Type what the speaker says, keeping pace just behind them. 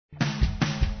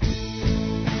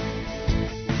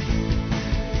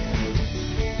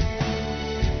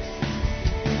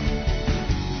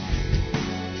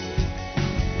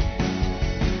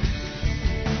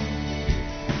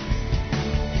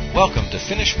Welcome to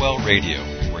Finish Well Radio,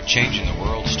 where changing the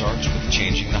world starts with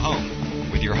changing the home,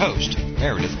 with your host,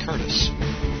 Meredith Curtis.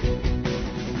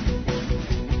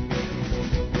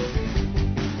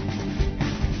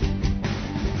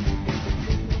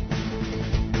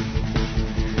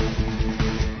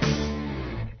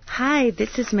 Hi,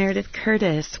 this is Meredith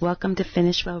Curtis. Welcome to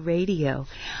Finish Well Radio.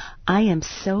 I am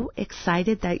so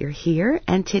excited that you're here,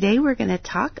 and today we're going to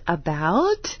talk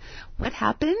about what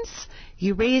happens.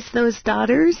 You raise those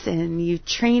daughters and you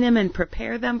train them and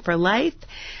prepare them for life,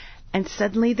 and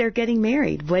suddenly they're getting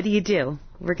married. What do?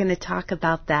 We're going to talk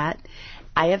about that.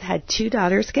 I have had 2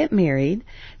 daughters get married.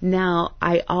 Now,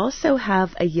 I also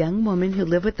have a young woman who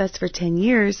lived with us for 10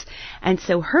 years, and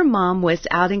so her mom was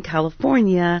out in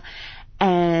California,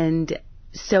 and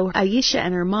so Aisha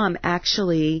and her mom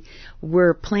actually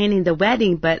were planning the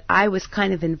wedding, but I was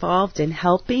kind of involved in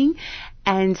helping.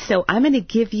 And so I'm going to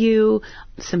give you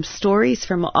some stories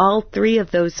from all 3 of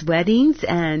those weddings,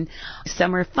 and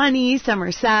some are funny, some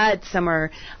are sad, some are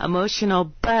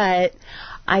emotional, but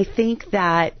I think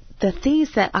that the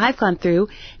things that I've gone through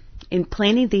in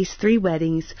planning these 3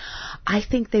 weddings, I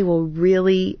think they will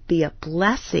really be a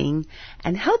blessing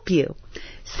and help you.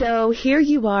 So here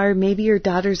you are, maybe your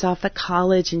daughter's off at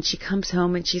college and she comes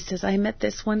home and she says, I met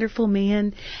this wonderful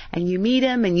man, and you meet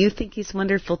him and you think he's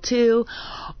wonderful too.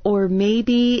 Or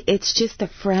maybe it's just a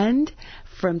friend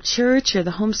from church or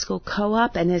the homeschool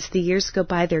co-op, and as the years go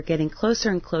by, they're getting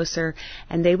closer and closer,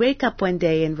 and they wake up one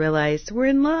day and realize, we're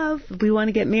in love, we want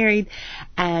to get married,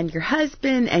 and your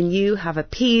husband and you have a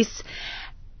peace.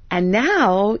 And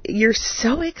now you're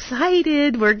so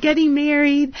excited, we're getting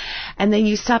married, and then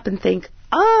you stop and think,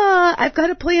 I've got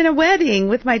to plan a wedding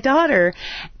with my daughter.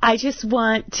 I just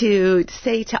want to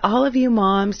say to all of you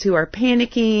moms who are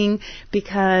panicking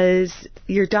because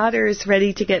your daughter is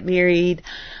ready to get married,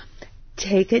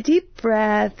 take a deep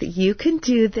breath. You can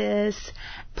do this.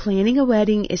 Planning a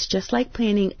wedding is just like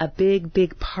planning a big,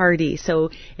 big party.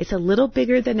 So it's a little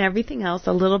bigger than everything else,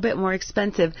 a little bit more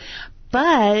expensive,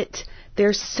 but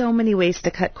there's so many ways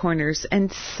to cut corners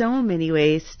and so many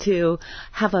ways to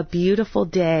have a beautiful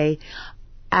day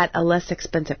at a less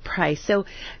expensive price. So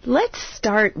let's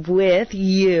start with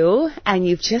you, and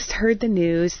you've just heard the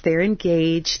news, they're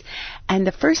engaged, and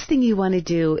the first thing you want to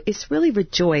do is really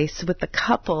rejoice with the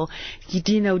couple.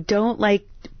 Don't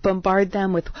bombard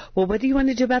them with, well, what do you want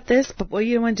to do about this? But what do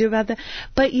you want to do about that?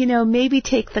 But, maybe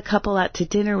take the couple out to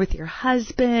dinner with your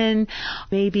husband,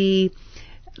 maybe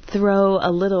throw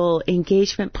a little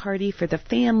engagement party for the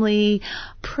family,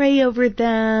 pray over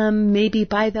them, maybe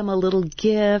buy them a little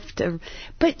gift,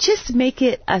 but just make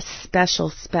it a special,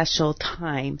 special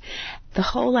time. The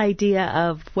whole idea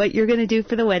of what you're going to do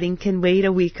for the wedding can wait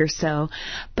a week or so,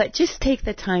 but just take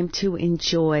the time to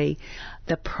enjoy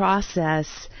the process,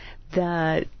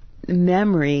 the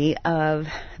memory of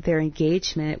their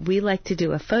engagement. We like to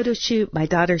do a photo shoot. My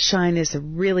daughter Shine is a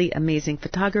really amazing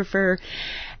photographer,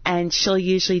 and she'll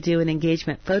usually do an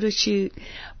engagement photo shoot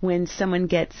when someone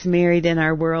gets married in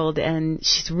our world, and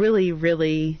she's really,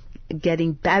 really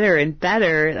getting better and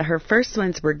better. Her first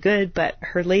ones were good, but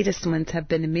her latest ones have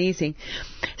been amazing.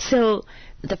 So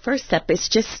the first step is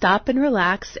just stop and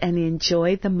relax and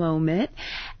enjoy the moment,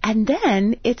 and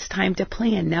then it's time to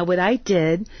plan. Now, what I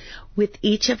did with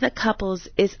each of the couples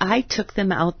is I took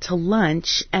them out to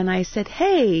lunch, and I said,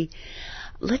 hey,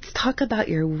 let's talk about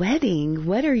your wedding.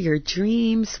 What are your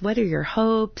dreams? What are your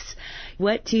hopes?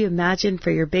 What do you imagine for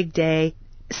your big day?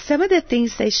 Some of the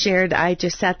things they shared, I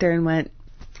just sat there and went,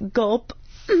 gulp.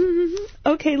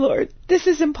 Okay, Lord, this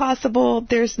is impossible.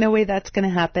 There's no way that's going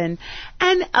to happen.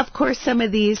 And, of course, some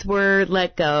of these were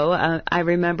let go. I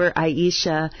remember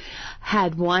Aisha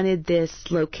had wanted this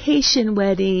location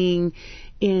wedding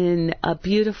in a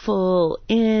beautiful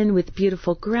inn with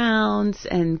beautiful grounds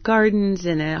and gardens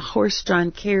and a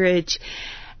horse-drawn carriage.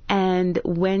 And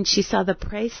when she saw the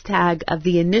price tag of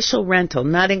the initial rental,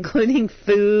 not including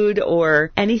food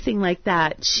or anything like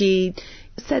that, she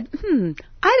said,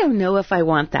 I don't know if I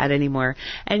want that anymore.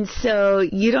 And so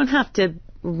you don't have to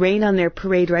rain on their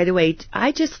parade right away.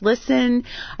 I just listen.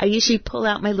 I usually pull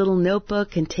out my little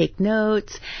notebook and take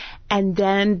notes. And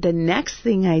then the next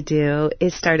thing I do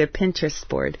is start a Pinterest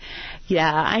board.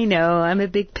 Yeah, I know, I'm a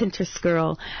big Pinterest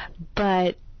girl,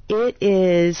 but it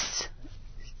is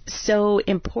so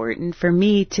important for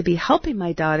me to be helping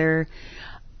my daughter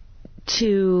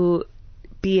to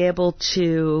be able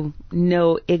to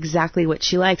know exactly what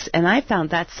she likes. And I found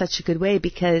that's such a good way,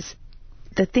 because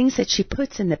the things that she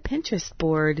puts in the Pinterest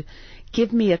board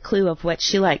give me a clue of what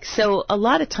she likes. So a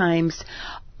lot of times,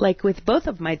 like with both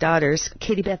of my daughters,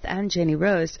 Katie Beth and Jenny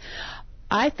Rose,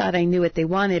 I thought I knew what they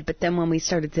wanted, but then when we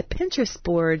started the Pinterest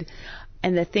board,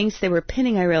 and the things they were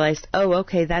pinning, I realized, oh,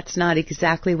 okay, that's not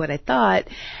exactly what I thought.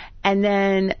 And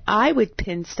then I would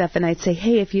pin stuff and I'd say,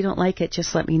 hey, if you don't like it,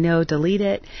 just let me know, delete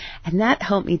it. And that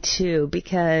helped me too,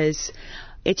 because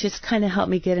it just kind of helped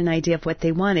me get an idea of what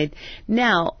they wanted.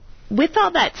 Now, with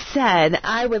all that said,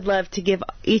 I would love to give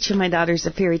each of my daughters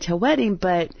a fairy tale wedding,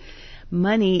 but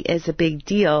money is a big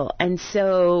deal. And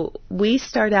so we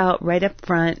start out right up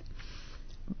front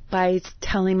by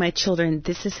telling my children,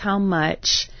 this is how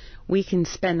much we can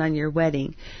spend on your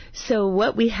wedding. So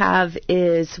what we have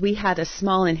is, we had a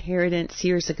small inheritance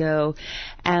years ago,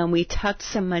 and we tucked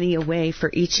some money away for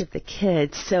each of the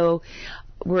kids. So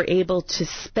we're able to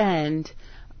spend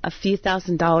a few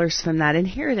 $1,000s from that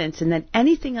inheritance, and then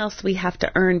anything else we have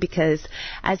to earn, because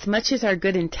as much as our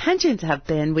good intentions have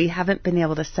been, we haven't been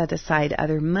able to set aside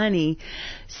other money.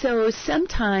 So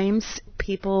sometimes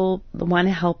people want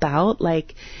to help out.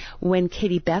 Like when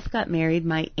Katie Beth got married,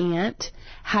 my aunt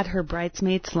had her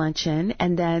bridesmaids luncheon,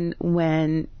 and then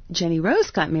when Jenny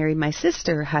Rose got married, my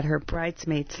sister had her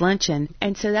bridesmaids luncheon.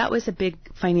 And so that was a big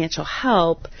financial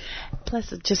help,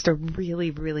 plus just a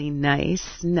really, really nice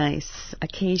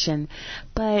occasion.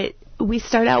 But we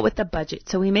start out with a budget.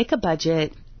 So we make a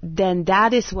budget, then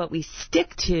that is what we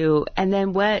stick to. And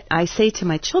then what I say to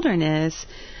my children is,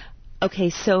 okay,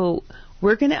 so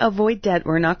we're going to avoid debt.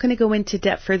 We're not going to go into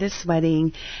debt for this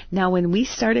wedding. Now, when we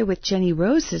started with Jenny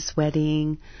Rose's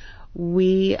wedding,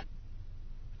 we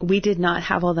did not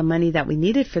have all the money that we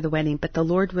needed for the wedding, but the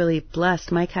Lord really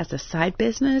blessed. Mike has a side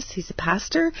business. He's a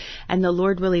pastor, and the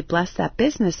Lord really blessed that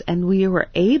business, and we were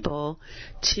able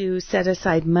to set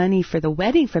aside money for the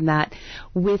wedding from that.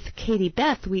 With Katie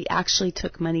Beth, we actually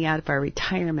took money out of our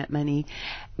retirement money,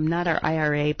 not our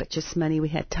IRA, but just money we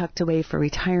had tucked away for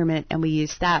retirement, and we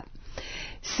used that.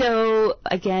 So,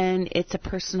 again, it's a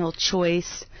personal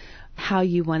choice how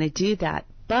you want to do that.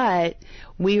 But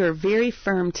we are very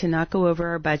firm to not go over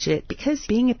our budget, because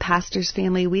being a pastor's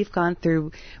family, we've gone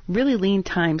through really lean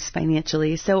times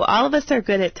financially. So all of us are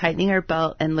good at tightening our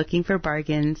belt and looking for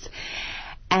bargains.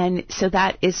 And so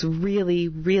that is really,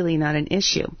 really not an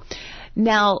issue.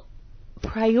 Now,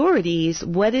 priorities,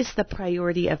 what is the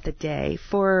priority of the day?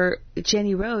 For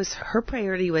Jenny Rose, her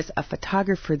priority was a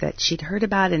photographer that she'd heard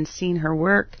about and seen her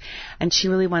work, and she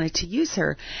really wanted to use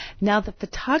her. Now, the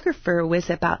photographer was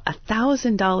about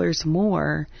 $1,000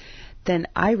 more than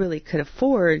I really could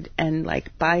afford and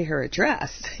buy her a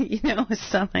dress,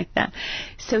 something like that.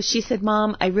 So she said,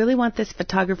 Mom, I really want this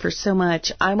photographer so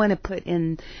much. I want to put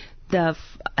in the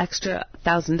extra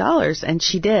 $1,000, and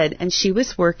she did, and she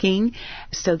was working,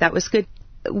 so that was good.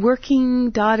 Working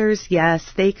daughters, yes,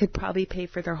 they could probably pay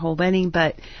for their whole wedding,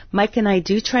 but Mike and I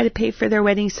do try to pay for their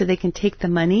wedding so they can take the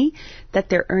money that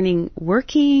they're earning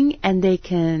working and they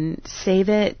can save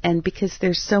it, and because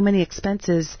there's so many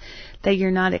expenses that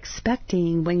you're not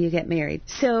expecting when you get married.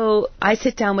 So I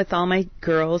sit down with all my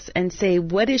girls and say,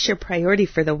 what is your priority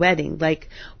for the wedding?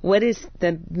 What is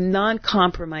the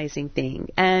non-compromising thing?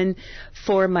 And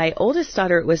for my oldest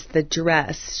daughter, it was the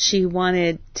dress. She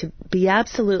wanted to be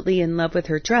absolutely in love with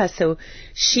her dress, so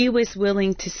she was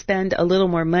willing to spend a little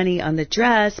more money on the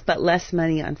dress, but less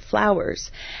money on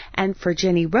flowers. And for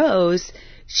Jenny Rose,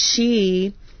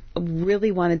 she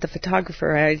really wanted the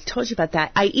photographer. I already told you about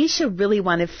that. Aisha really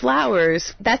wanted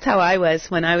flowers. That's how I was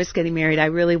when I was getting married. I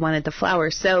really wanted the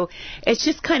flowers. So it's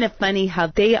just kind of funny how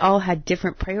they all had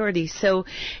different priorities. So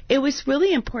it was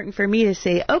really important for me to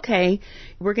say, okay,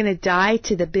 we're going to die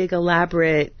to the big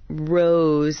elaborate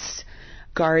rose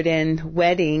garden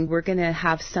wedding. We're going to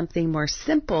have something more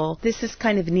simple. This is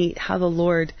kind of neat how the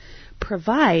Lord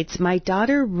provides. My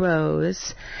daughter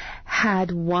Rose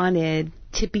had wanted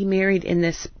to be married in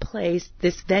this place,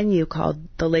 this venue called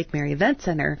the Lake Mary Event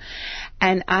Center.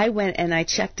 And I went and I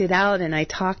checked it out and I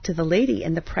talked to the lady,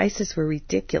 and the prices were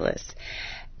ridiculous.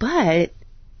 But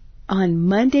on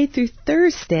Monday through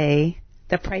Thursday,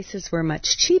 the prices were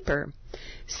much cheaper.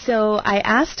 So I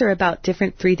asked her about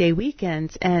different 3-day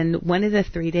weekends, and one of the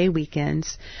 3-day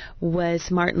weekends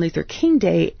was Martin Luther King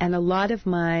Day, and a lot of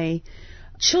my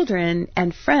children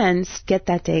and friends get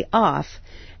that day off.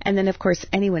 And then, of course,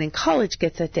 anyone in college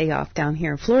gets that day off down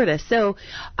here in Florida. So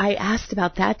I asked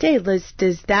about that day, Liz,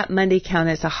 does that Monday count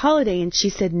as a holiday? And she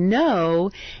said,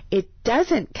 no, it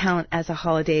doesn't count as a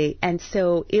holiday. And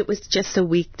so it was just a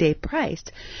weekday price.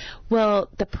 Well,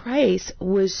 the price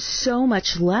was so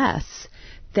much less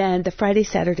than the Friday,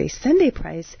 Saturday, Sunday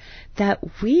price that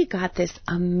we got this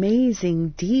amazing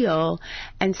deal.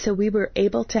 And so we were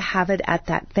able to have it at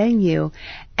that venue,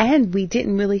 and we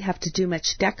didn't really have to do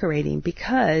much decorating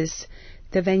because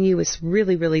the venue was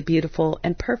really, really beautiful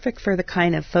and perfect for the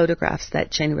kind of photographs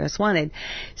that Jenny Rose wanted.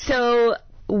 So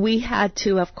we had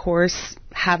to, of course,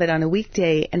 have it on a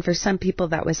weekday, and for some people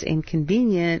that was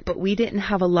inconvenient, but we didn't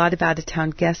have a lot of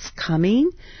out-of-town guests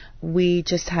coming. We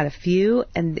just had a few,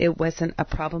 and it wasn't a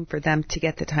problem for them to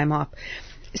get the time off.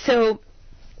 So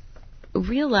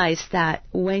realize that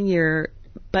when you're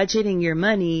budgeting your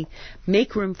money,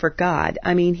 make room for God.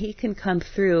 I mean, He can come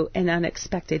through in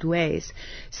unexpected ways.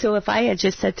 So if I had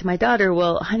just said to my daughter,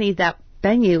 well, honey, that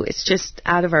venue is just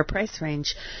out of our price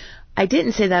range, I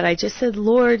didn't say that. I just said,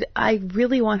 Lord, I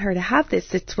really want her to have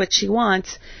this. It's what she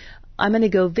wants. I'm going to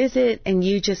go visit, and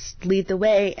you just lead the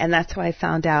way. And that's how I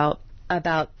found out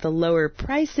about the lower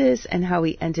prices and how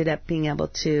we ended up being able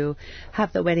to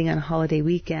have the wedding on a holiday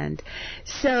weekend.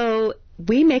 So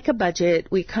we make a budget,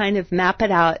 we kind of map it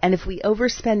out, and if we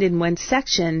overspend in one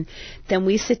section, then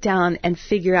we sit down and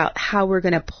figure out how we're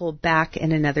going to pull back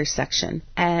in another section.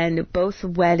 And both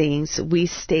weddings, we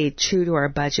stayed true to our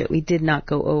budget. We did not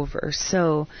go over.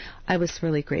 So I was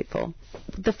really grateful.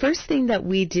 The first thing that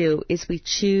we do is we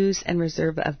choose and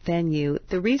reserve a venue.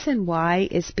 The reason why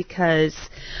is because,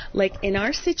 like in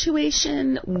our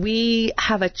situation, we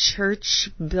have a church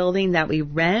building that we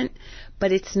rent,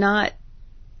 but it's not.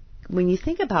 When you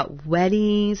think about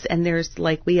weddings, and there's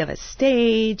like, we have a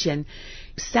stage and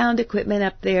sound equipment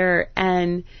up there,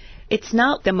 and it's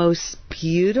not the most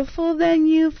beautiful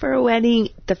venue for a wedding.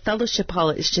 The fellowship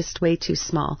hall is just way too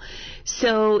small.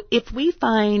 So if we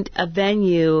find a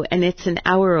venue and it's an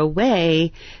hour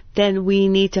away, then we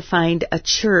need to find a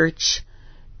church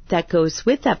that goes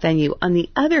with that venue. On the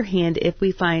other hand, if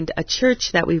we find a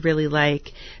church that we really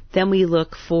like, then we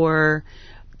look for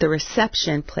the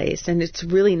reception place. And it's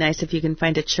really nice if you can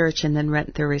find a church and then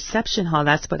rent the reception hall.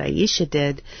 That's what Aisha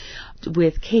did.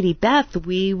 With Katie Beth,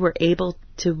 we were able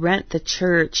to rent the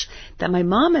church that my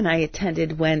mom and I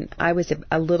attended when I was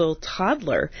a little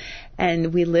toddler,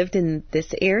 and we lived in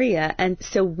this area. And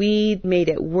so we made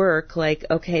it work, like,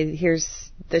 okay, here's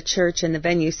the church and the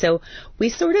venue. So we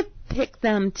sort of picked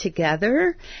them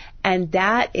together, and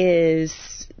that is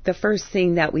the first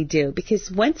thing that we do. Because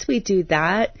once we do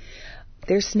that,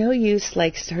 there's no use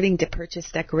like starting to purchase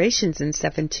decorations and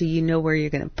stuff until you know where you're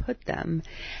going to put them.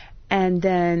 And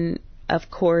then,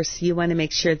 of course, you want to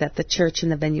make sure that the church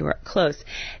and the venue are close.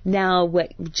 Now,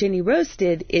 what Jenny Rose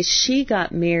did is she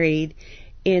got married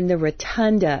in the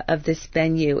rotunda of this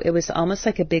venue. It was almost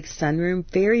like a big sunroom,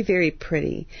 very, very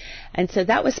pretty. And so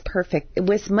that was perfect. It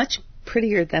was much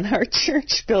prettier than our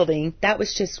church building. That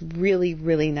was just really,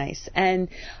 really nice. And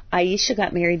Aisha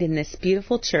got married in this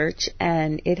beautiful church,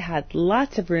 and it had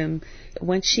lots of room.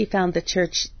 Once she found the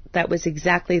church that was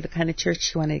exactly the kind of church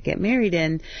she wanted to get married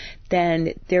in,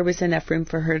 then there was enough room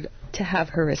for her to have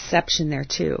her reception there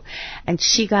too. And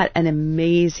she got an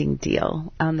amazing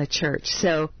deal on the church.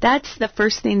 So that's the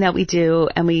first thing that we do,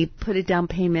 and we put a down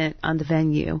payment on the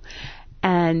venue.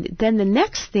 And then the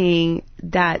next thing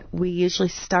that we usually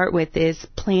start with is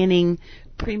planning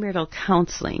premarital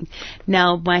counseling.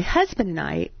 Now, my husband and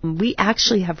I, we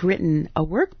actually have written a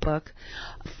workbook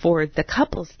for the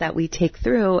couples that we take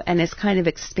through, and it's kind of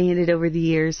expanded over the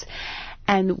years.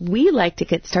 And we like to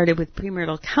get started with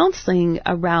premarital counseling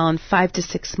around 5 to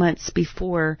 6 months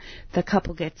before the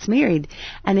couple gets married.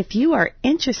 And if you are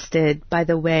interested, by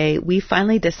the way, we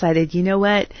finally decided, you know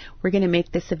what, we're going to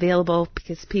make this available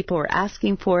because people are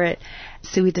asking for it.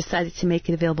 So we decided to make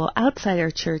it available outside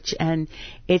our church, and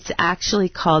it's actually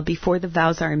called Before the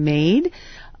Vows Are Made.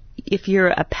 If you're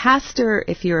a pastor,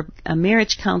 if you're a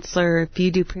marriage counselor, if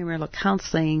you do premarital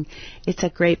counseling, it's a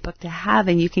great book to have,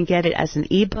 and you can get it as an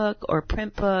ebook or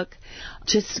print book.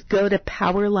 Just go to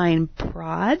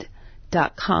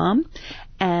powerlineprod.com,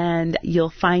 and you'll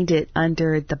find it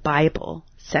under the Bible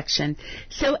section.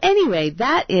 So anyway,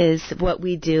 that is what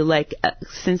we do. Like,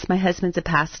 since my husband's a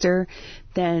pastor,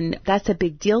 then that's a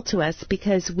big deal to us,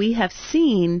 because we have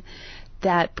seen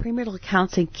that premarital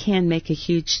counseling can make a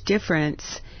huge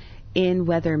difference in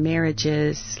whether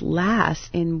marriages last,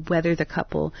 in whether the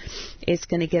couple is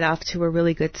going to get off to a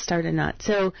really good start or not.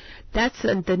 So that's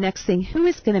the next thing. Who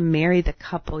is going to marry the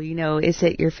couple? You know, is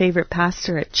it your favorite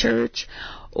pastor at church,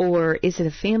 or is it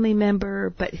a family member?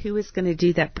 But who is going to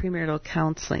do that premarital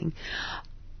counseling?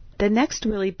 The next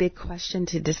really big question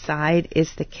to decide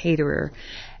is the caterer.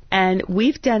 And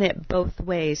we've done it both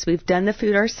ways. We've done the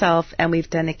food ourselves, and we've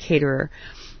done a caterer.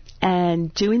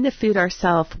 And doing the food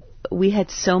ourselves, we had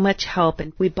so much help,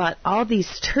 and we bought all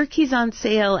these turkeys on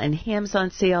sale and hams on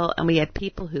sale, and we had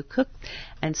people who cooked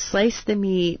and sliced the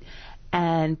meat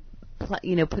and put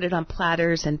it on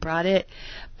platters and brought it.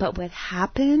 But what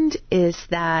happened is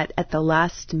that at the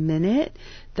last minute,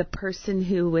 the person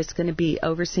who was going to be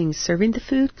overseeing serving the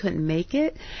food couldn't make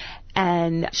it,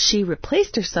 and she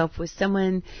replaced herself with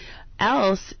someone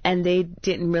else, and they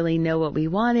didn't really know what we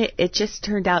wanted. It just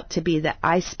turned out to be that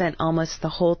I spent almost the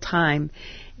whole time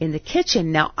in the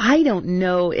kitchen. Now, I don't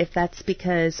know if that's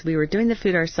because we were doing the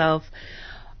food ourselves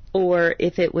or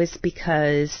if it was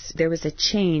because there was a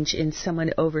change in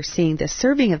someone overseeing the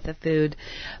serving of the food.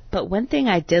 But one thing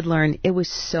I did learn, it was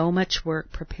so much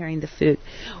work preparing the food.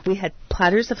 We had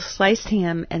platters of sliced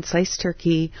ham and sliced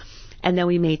turkey, and then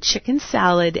we made chicken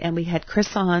salad, and we had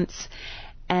croissants,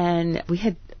 and we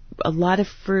had a lot of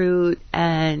fruit,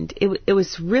 and it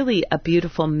was really a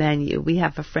beautiful menu. We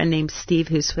have a friend named Steve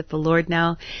who's with the Lord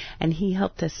now, and he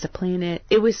helped us to plan it.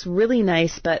 It was really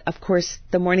nice, but of course,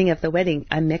 the morning of the wedding,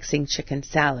 I'm mixing chicken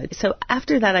salad. So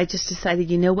after that, I just decided,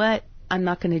 you know what? I'm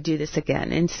not going to do this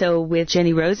again. And so with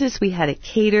Jenny Rose's, we had it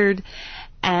catered,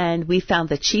 and we found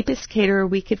the cheapest caterer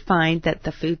we could find that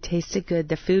the food tasted good.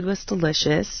 The food was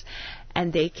delicious,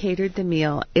 and they catered the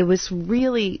meal. It was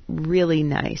really, really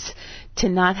nice to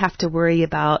not have to worry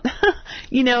about,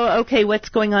 okay, what's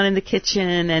going on in the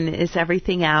kitchen and is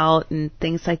everything out and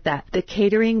things like that. The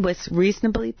catering was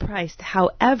reasonably priced.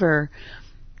 However,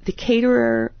 the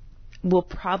caterer will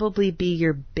probably be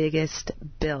your biggest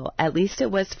bill. At least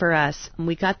it was for us.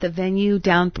 We got the venue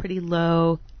down pretty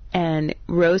low, and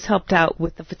Rose helped out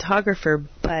with the photographer,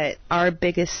 but our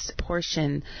biggest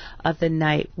portion of the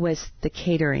night was the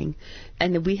catering.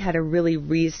 And we had a really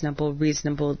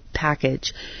reasonable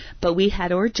package. But we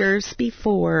had hors d'oeuvres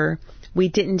before. We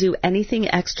didn't do anything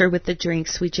extra with the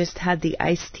drinks. We just had the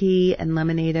iced tea and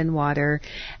lemonade and water,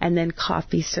 and then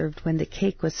coffee served when the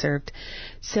cake was served.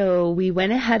 So we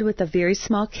went ahead with a very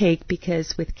small cake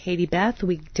because with Katie Beth,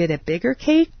 we did a bigger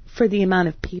cake for the amount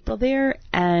of people there,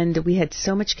 and we had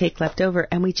so much cake left over.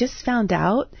 And we just found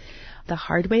out the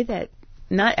hard way that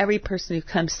not every person who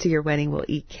comes to your wedding will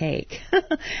eat cake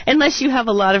unless you have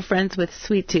a lot of friends with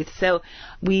sweet tooth. So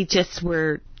we just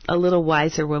were a little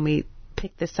wiser when we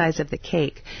picked the size of the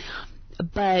cake.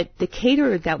 But the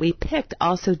caterer that we picked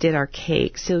also did our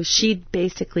cake, so she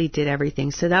basically did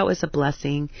everything. So that was a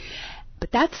blessing.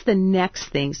 But that's the next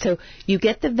thing. So you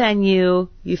get the venue,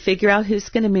 you figure out who's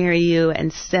going to marry you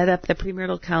and set up the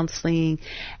premarital counseling,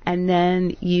 and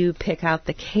then you pick out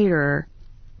the caterer.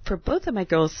 For both of my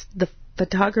girls, the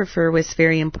photographer was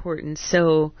very important.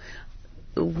 So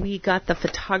we got the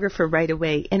photographer right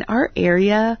away. In our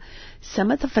area,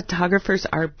 some of the photographers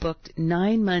are booked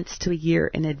 9 months to a year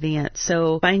in advance.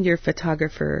 So find your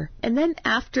photographer. And then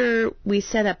after we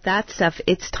set up that stuff,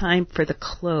 it's time for the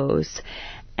clothes.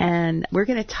 And we're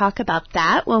going to talk about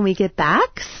that when we get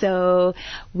back. So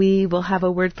we will have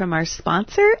a word from our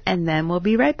sponsor, and then we'll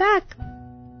be right back.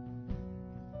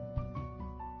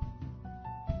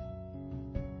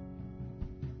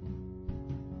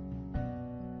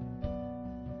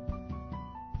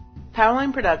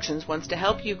 Powerline Productions wants to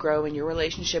help you grow in your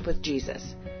relationship with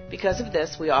Jesus. Because of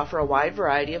this, we offer a wide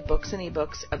variety of books and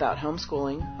ebooks about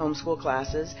homeschooling, homeschool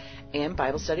classes, and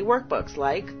Bible study workbooks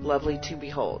like Lovely to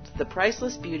Behold, The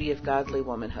Priceless Beauty of Godly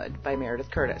Womanhood by Meredith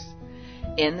Curtis.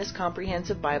 In this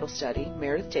comprehensive Bible study,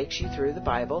 Meredith takes you through the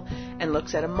Bible and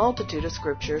looks at a multitude of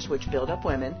scriptures which build up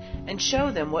women and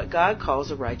show them what God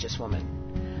calls a righteous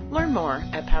woman. Learn more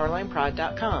at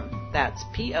PowerlineProd.com. That's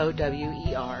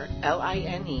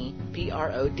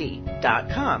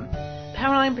PowerlineProd.com.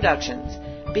 Powerline Productions.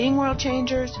 Being world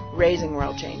changers, raising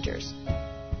world changers.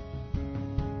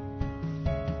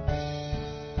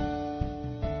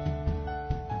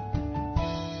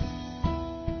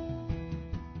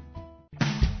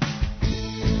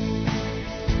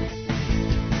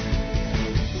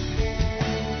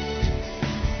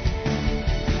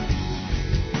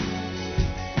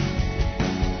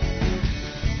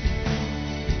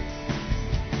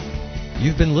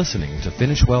 You've been listening to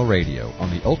Finish Well Radio on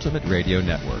the Ultimate Radio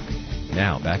Network.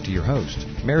 Now back to your host,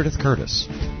 Meredith Curtis.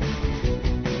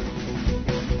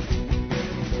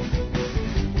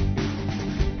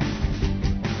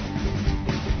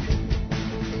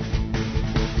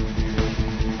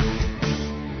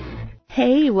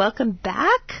 Hey, welcome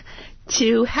back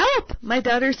to Help! My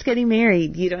daughter's getting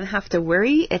married. You don't have to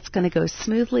worry. It's going to go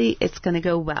smoothly. It's going to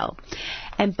go well.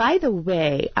 And by the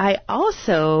way, I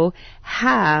also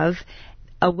have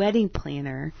a wedding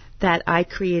planner that I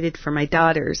created for my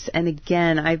daughters. And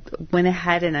again, I went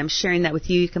ahead and I'm sharing that with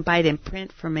you. You can buy it in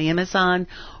print from Amazon,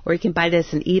 or you can buy it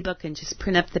as an ebook and just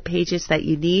print up the pages that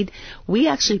you need. We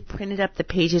actually printed up the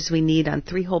pages we need on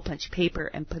 3-hole punch paper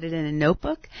and put it in a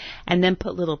notebook, and then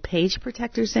put little page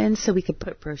protectors in so we could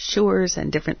put brochures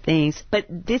and different things. But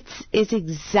this is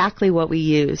exactly what we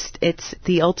used. It's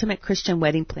the Ultimate Christian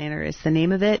Wedding Planner is the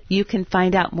name of it. You can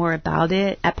find out more about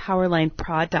it at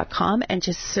PowerlineProd.com and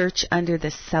just search under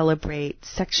the seller Celebrate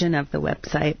section of the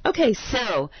website. Okay,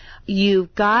 so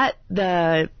you've got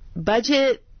the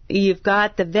budget, you've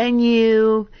got the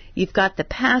venue, you've got the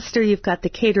pastor, you've got the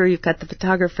caterer, you've got the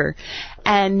photographer.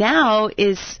 And now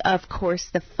is, of course,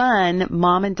 the fun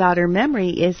mom and daughter memory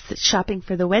is shopping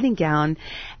for the wedding gown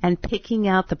and picking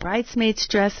out the bridesmaids'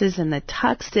 dresses and the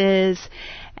tuxes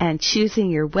and choosing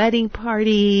your wedding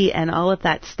party and all of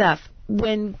that stuff.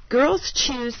 When girls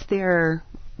choose their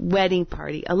wedding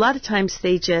party, a lot of times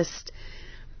they just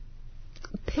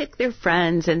pick their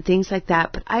friends and things like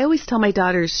that. But I always tell my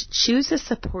daughters, choose a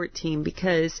support team,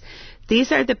 because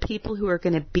these are the people who are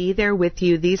going to be there with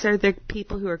you. These are the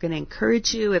people who are going to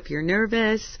encourage you if you're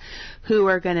nervous, who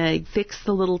are going to fix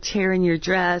the little tear in your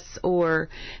dress, or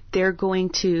they're going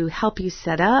to help you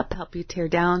set up, help you tear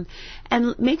down.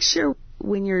 And make sure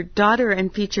when your daughter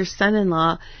and future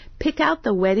son-in-law pick out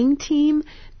the wedding team,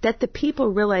 that the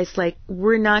people realize, like,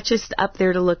 we're not just up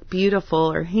there to look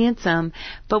beautiful or handsome,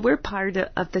 but we're part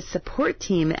of the support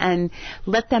team, and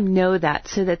let them know that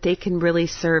so that they can really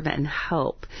serve and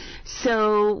help.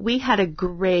 So we had a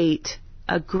great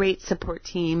support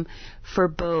team for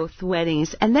both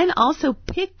weddings. And then also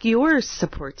pick your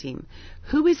support team.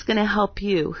 Who is going to help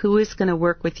you? Who is going to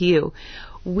work with you?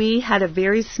 We had a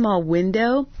very small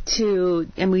window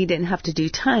and we didn't have to do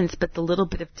tons, but the little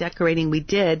bit of decorating we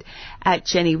did at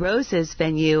Jenny Rose's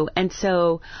venue. And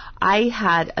so I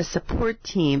had a support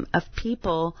team of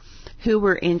people who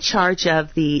were in charge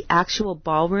of the actual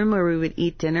ballroom where we would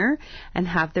eat dinner and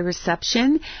have the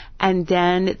reception, and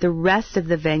then the rest of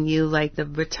the venue, like the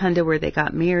rotunda where they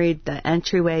got married, the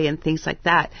entryway and things like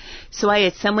that. So I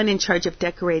had someone in charge of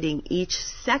decorating each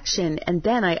section, and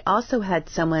then I also had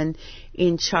someone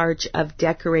in charge of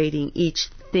decorating each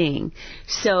thing.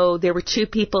 So there were 2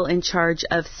 people in charge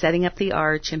of setting up the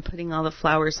arch and putting all the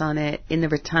flowers on it in the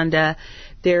rotunda.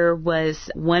 There was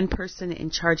 1 person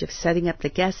in charge of setting up the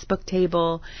guest book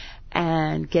table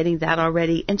and getting that all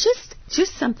ready. And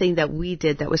just something that we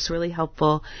did that was really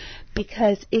helpful,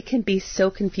 because it can be so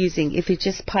confusing if you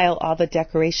just pile all the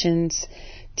decorations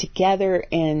together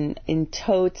in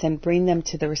totes and bring them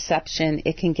to the reception.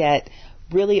 It can get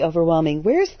really overwhelming.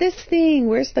 Where's this thing?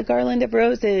 Where's the garland of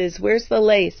roses? Where's the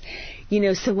lace?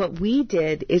 So what we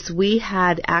did is we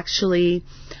had actually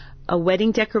a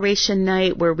wedding decoration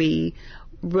night where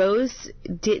Rose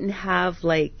didn't have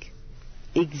like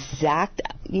exact,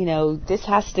 this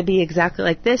has to be exactly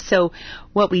like this. So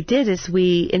what we did is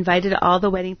we invited all the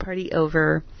wedding party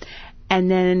over, and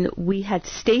then we had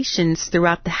stations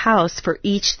throughout the house for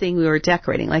each thing we were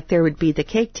decorating. Like there would be the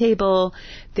cake table,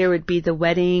 there would be the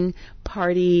wedding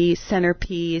party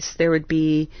centerpiece, there would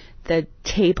be the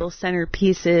table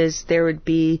centerpieces, there would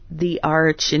be the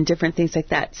arch and different things like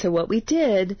that. So what we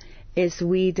did is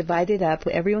we divided up,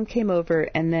 everyone came over,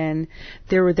 and then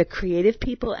there were the creative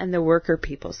people and the worker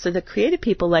people. So the creative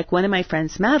people, like one of my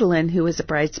friends, Madeline, who was a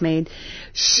bridesmaid,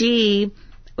 she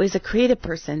was a creative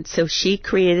person. So she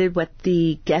created what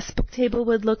the guest book table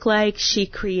would look like. She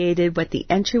created what the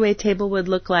entryway table would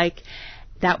look like.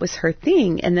 That was her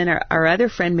thing. And then our other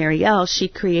friend, Marielle, she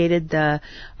created the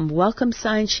welcome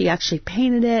sign. She actually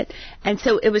painted it. And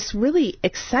so it was really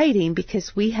exciting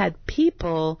because we had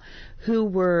people who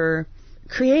were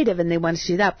creative and they wanted to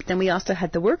do that. But then we also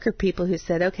had the worker people who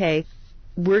said, okay,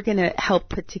 we're going to help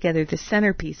put together the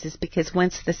centerpieces, because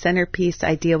once the centerpiece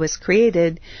idea was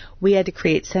created, we had to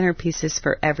create centerpieces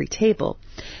for every table.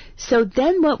 So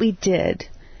then what we did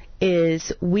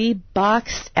is we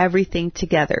boxed everything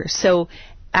together. So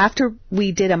after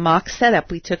we did a mock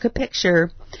setup, we took a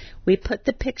picture, we put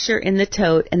the picture in the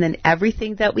tote, and then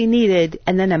everything that we needed,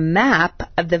 and then a map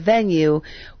of the venue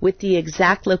with the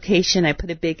exact location. I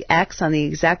put a big X on the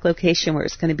exact location where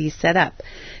it's going to be set up.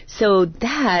 So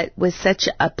that was such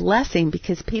a blessing,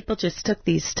 because people just took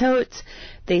these totes,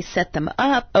 they set them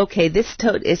up. Okay, this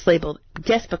tote is labeled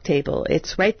guest book table.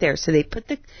 It's right there. So they put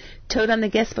the tote on the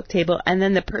guest book table, and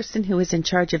then the person who was in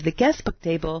charge of the guest book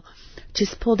table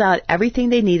just pulled out everything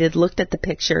they needed, looked at the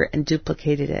picture, and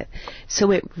duplicated it.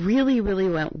 So it really, really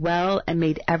went well and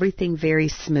made everything very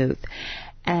smooth.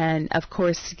 And, of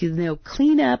course,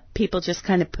 cleanup, people just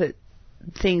kind of put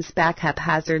things back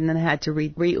haphazard, and then I had to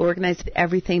reorganize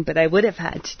everything, but I would have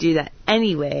had to do that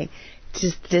anyway,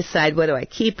 to decide what do I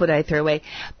keep, what do I throw away.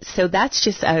 So that's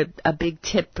just a big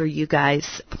tip for you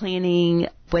guys. Planning,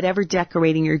 whatever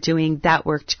decorating you're doing, that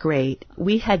worked great.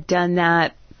 We had done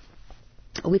that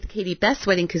with Katie Best's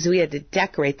wedding because we had to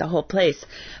decorate the whole place,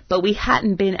 but we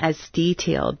hadn't been as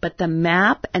detailed. But the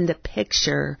map and the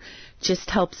picture just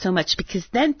helped so much, because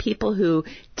then people who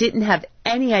didn't have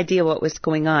any idea what was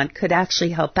going on could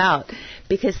actually help out,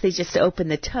 because they just open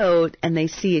the tote and they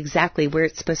see exactly where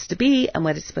it's supposed to be and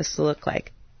what it's supposed to look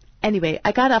like. Anyway,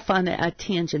 I got off on a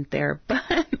tangent there,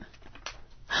 but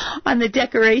on the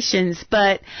decorations,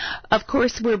 but of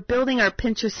course we're building our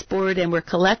Pinterest board and we're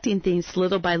collecting things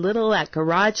little by little at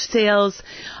garage sales.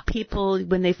 People,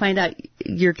 when they find out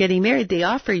you're getting married, they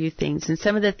offer you things, and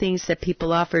some of the things that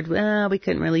people offered, well, we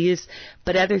couldn't really use,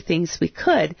 but other things we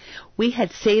could. We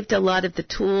had saved a lot of the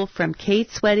tulle from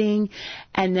Kate's wedding,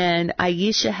 and then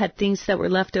Aisha had things that were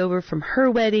left over from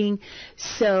her wedding,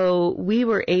 so we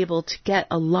were able to get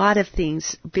a lot of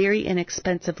things very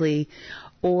inexpensively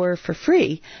or for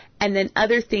free. And then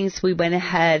other things we went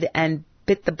ahead and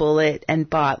bit the bullet and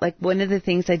bought. Like one of the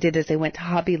things I did is I went to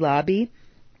Hobby Lobby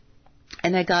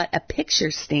and I got a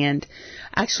picture stand.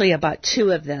 Actually, I bought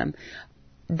 2 of them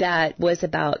that was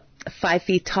about 5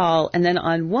 feet tall. And then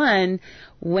on one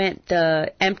went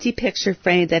the empty picture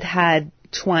frame that had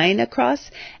twine across,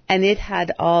 and it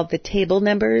had all the table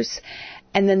numbers.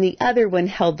 And then the other one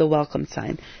held the welcome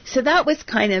sign. So that was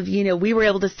kind of, we were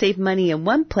able to save money in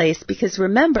one place because,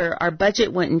 remember, our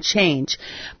budget wouldn't change.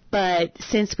 But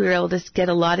since we were able to get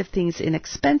a lot of things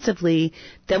inexpensively,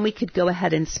 then we could go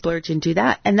ahead and splurge and do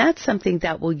that. And that's something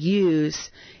that we'll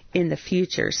use in the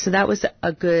future. So that was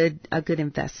a good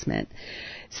investment.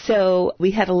 So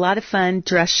we had a lot of fun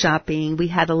dress shopping. We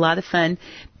had a lot of fun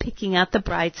picking out the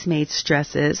bridesmaids'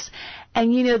 dresses.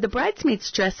 And, the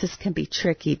bridesmaids' dresses can be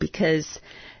tricky because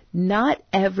not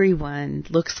everyone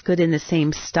looks good in the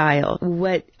same style.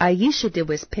 What Aisha did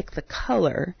was pick the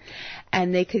color,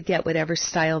 and they could get whatever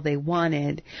style they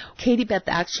wanted. Katie Beth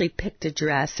actually picked a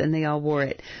dress, and they all wore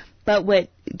it. But what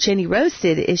Jenny Rose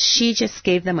did is she just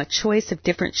gave them a choice of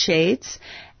different shades,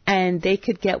 and they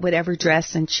could get whatever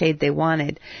dress and shade they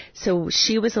wanted. So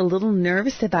she was a little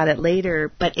nervous about it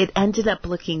later, but it ended up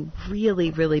looking really,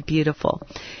 really beautiful.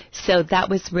 So that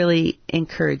was really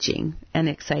encouraging and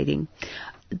exciting.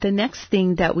 The next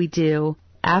thing that we do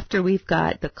after we've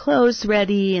got the clothes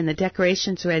ready and the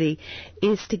decorations ready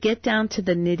is to get down to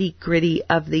the nitty-gritty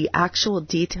of the actual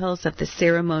details of the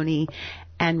ceremony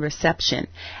and reception.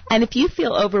 And if you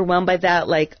feel overwhelmed by that,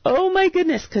 like, oh my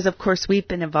goodness, because of course we've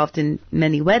been involved in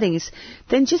many weddings,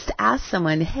 then just ask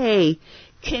someone, hey,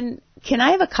 can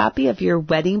I have a copy of your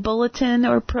wedding bulletin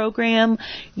or program?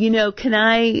 Can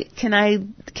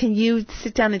you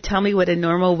sit down and tell me what a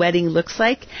normal wedding looks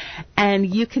like?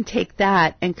 And you can take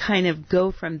that and kind of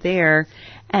go from there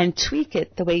and tweak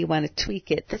it the way you want to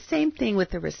tweak it. The same thing with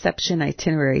the reception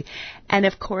itinerary. And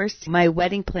of course, my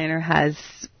wedding planner has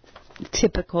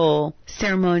typical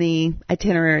ceremony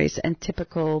itineraries and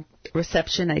typical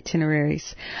reception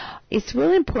itineraries. It's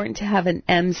really important to have an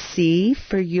MC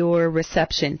for your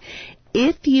reception.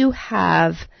 If you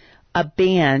have a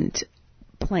band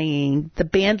playing, the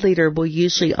band leader will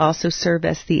usually also serve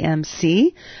as the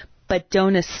MC, but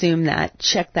don't assume that.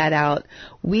 Check that out.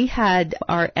 We had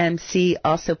our MC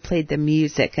also played the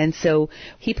music, and so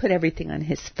he put everything on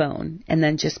his phone and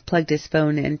then just plugged his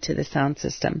phone into the sound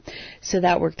system. So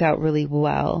that worked out really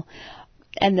well.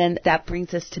 And then that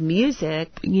brings us to music.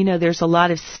 There's a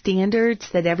lot of standards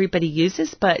that everybody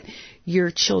uses, but your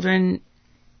children,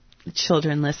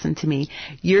 listen to me.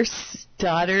 Your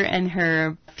daughter and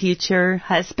her future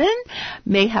husband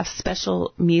may have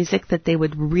special music that they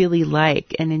would really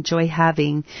like and enjoy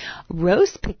having.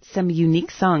 Rose picked some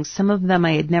unique songs. Some of them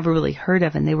I had never really heard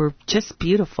of, and they were just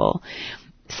beautiful.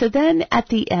 So then at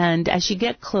the end, as you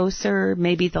get closer,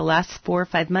 maybe the last 4 or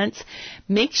 5 months,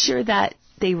 make sure that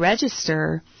they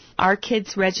register. Our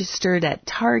kids registered at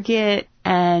Target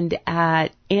and at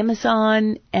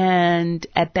Amazon and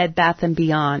at Bed Bath &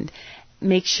 Beyond.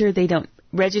 Make sure they don't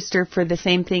register for the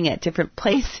same thing at different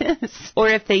places. Or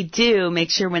if they do,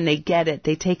 make sure when they get it,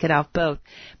 they take it off both.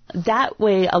 That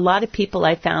way, a lot of people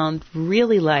I found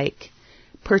really like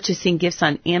purchasing gifts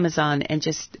on Amazon and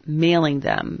just mailing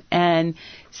them. And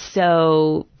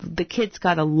so the kids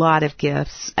got a lot of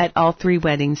gifts at all 3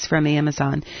 weddings from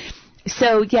Amazon.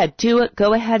 So, yeah, do it.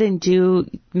 Go ahead and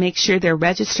make sure they're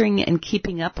registering and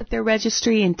keeping up with their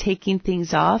registry and taking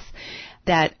things off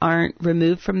that aren't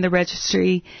removed from the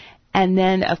registry. And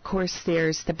then, of course,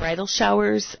 there's the bridal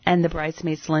showers and the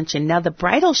bridesmaids' luncheon. Now, the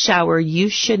bridal shower you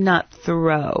should not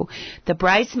throw. The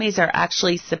bridesmaids are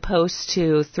actually supposed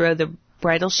to throw the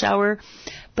bridal shower,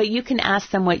 but you can ask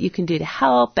them what you can do to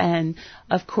help, and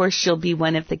of course you'll be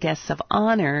one of the guests of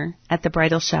honor at the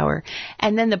bridal shower.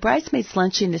 And then the bridesmaids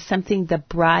luncheon is something the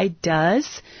bride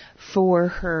does for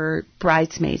her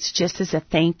bridesmaids just as a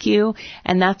thank you,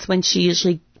 and that's when she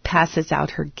usually passes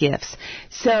out her gifts.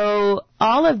 So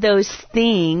all of those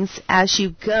things, as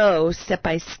you go step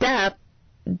by step,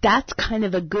 that's kind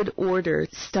of a good order.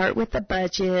 Start with the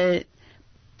budget,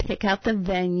 pick out the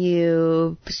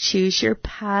venue, choose your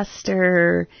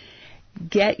pastor,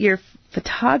 get your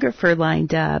photographer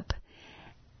lined up,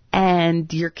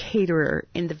 and your caterer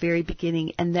in the very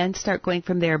beginning, and then start going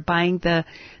from there, buying the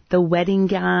wedding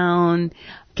gown,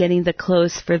 getting the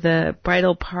clothes for the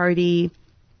bridal party,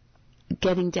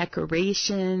 getting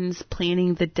decorations,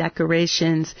 planning the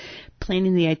decorations,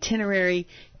 planning the itinerary,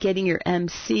 getting your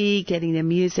MC, getting the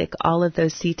music, all of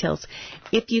those details.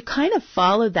 If you kind of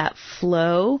follow that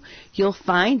flow, you'll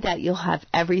find that you'll have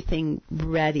everything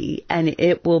ready and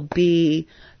it will be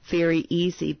very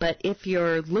easy. But if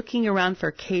you're looking around for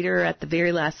a caterer at the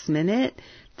very last minute,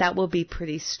 that will be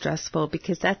pretty stressful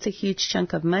because that's a huge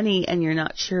chunk of money and you're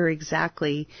not sure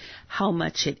exactly how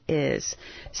much it is.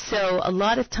 So a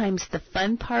lot of times the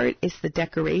fun part is the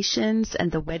decorations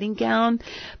and the wedding gown,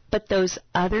 but those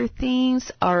other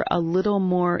things are a little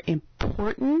more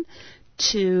important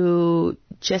to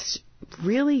just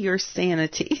really your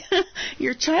sanity.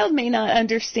 Your child may not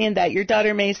understand that. Your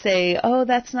daughter may say, oh,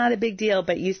 that's not a big deal,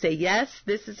 but you say, yes,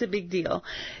 this is a big deal.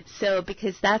 So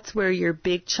because that's where your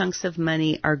big chunks of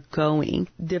money are going.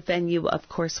 The venue, of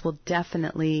course, will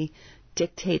definitely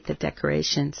dictate the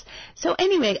decorations. So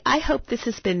anyway, I hope this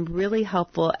has been really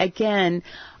helpful. Again,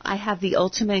 I have the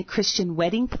Ultimate Christian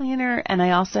Wedding Planner, and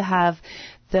I also have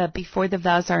the Before the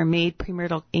Vows Are Made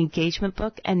premarital engagement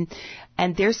book, and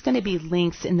there's going to be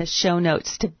links in the show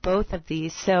notes to both of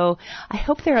these. So I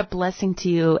hope they're a blessing to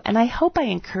you, and I hope I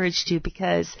encouraged you,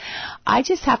 because I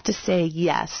just have to say,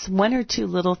 yes, one or two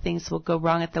little things will go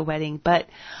wrong at the wedding, but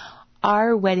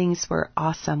our weddings were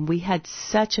awesome. We had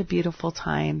such a beautiful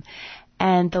time,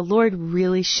 and the Lord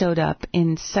really showed up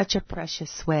in such a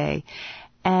precious way,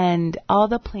 and all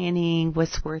the planning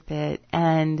was worth it.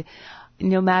 And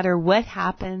no matter what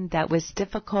happened that was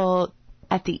difficult,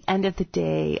 at the end of the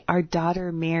day, our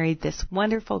daughter married this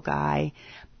wonderful guy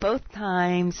both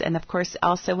times, and of course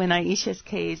also in Aisha's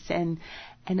case, and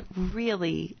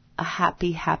really a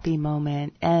happy, happy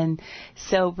moment. And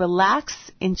so relax,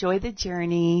 enjoy the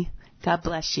journey. God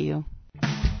bless you.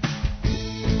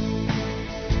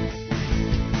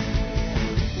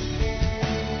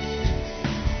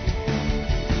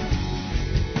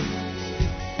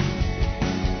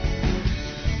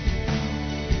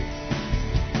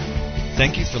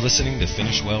 Thank you for listening to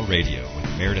Finish Well Radio with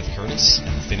Meredith Curtis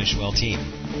and the Finish Well team.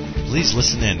 Please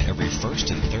listen in every first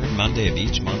and third Monday of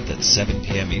each month at 7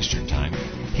 p.m. Eastern Time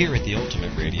here at the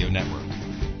Ultimate Radio Network.